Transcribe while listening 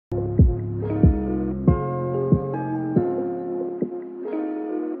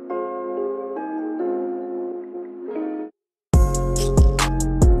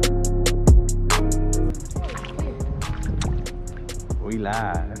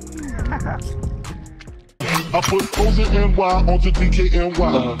I put Frozen NY onto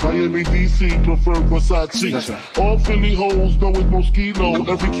DKNY. Miami, DC, prefer Versace. Right. All Philly hoes know it's Moschino.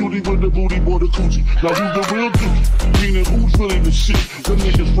 Every cutie with the booty, boy, the coochie. Now who's the real dude? Meaning who's really the shit? Them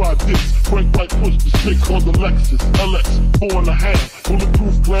niggas ride dicks. Frank White push the stick on the Lexus LX 4.5.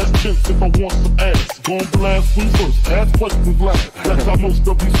 Bulletproof glass tints if I want some ass. Gon' blast first, ass questions last. That's how most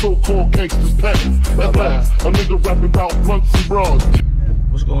of these so-called gangsters pass. At last, a nigga rapping about blunts and bras.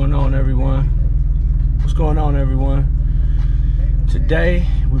 What's going on, everyone? What's going on, everyone? Today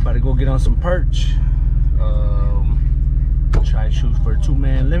we about to go get on some perch. Try to shoot for a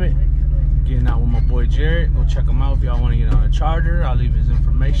 2-man limit. Getting out with my boy Jared. Go check him out if y'all want to get on a charter. I'll leave his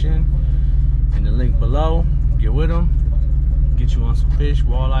information in the link below. Get with him. Get you on some fish,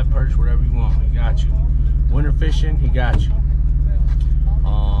 walleye, perch, whatever you want. He got you. Winter fishing, he got you.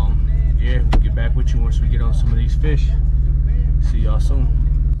 Yeah, we'll get back with you once we get on some of these fish. See y'all soon.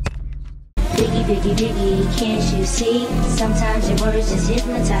 Biggie, biggie, biggie, can't you see? Sometimes your words just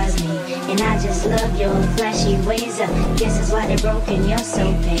hypnotize me. And I just love your flashy ways. Guess that's why they're broken, you're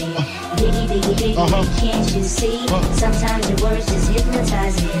so paid. Biggie, biggie, biggie, can't you see? Sometimes your words just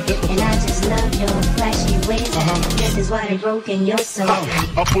hypnotize me. And I just love your flashy ways. Guess that's why they're broken, you're so paid.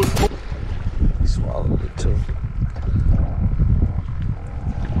 He swallowed it too.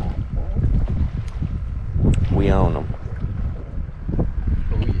 We on them.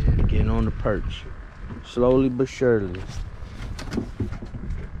 Getting on the perch, slowly but surely.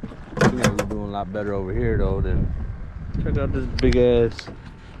 We're doing a lot better over here though. Than check out this big ass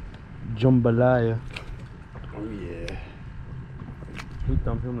jambalaya. Oh yeah. We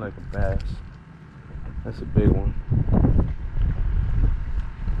thumped him like a bass. That's a big one.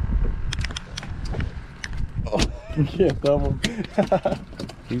 Oh, you can't thumb him.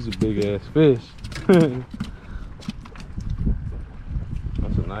 He's a big ass fish.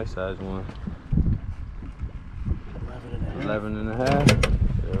 That's a nice size one. 11 and a half.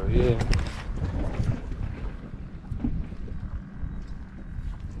 Hell yeah.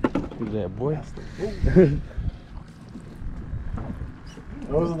 Who's that, boy?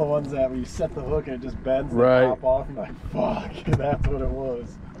 Those are the ones that when you set the hook and it just bends and right. pop off. And like, fuck, that's what it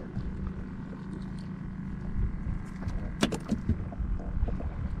was.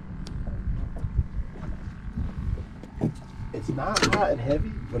 It's not hot and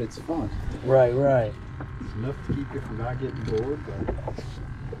heavy, but it's fun. Right, right. It's enough to keep you from not getting bored, but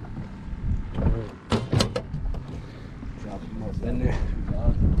drop some more in there.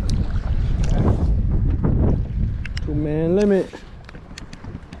 2-man limit.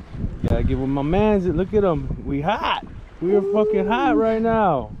 Gotta get with my mans. Look at them. We hot. We are fucking hot right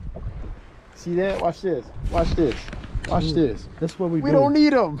now. See that? Watch this. Watch this. Watch this. That's what we do. We don't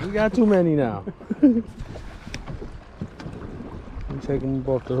need them. We got too many now. Take him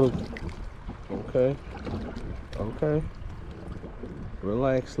off the hook. Okay. Okay.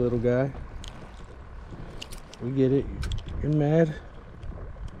 Relax, little guy. We get it. You're mad.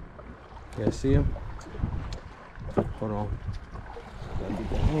 Yeah, see him? Hold on. Gotta get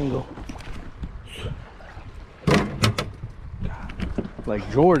that angle. God.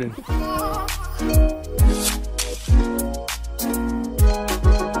 Like Jordan.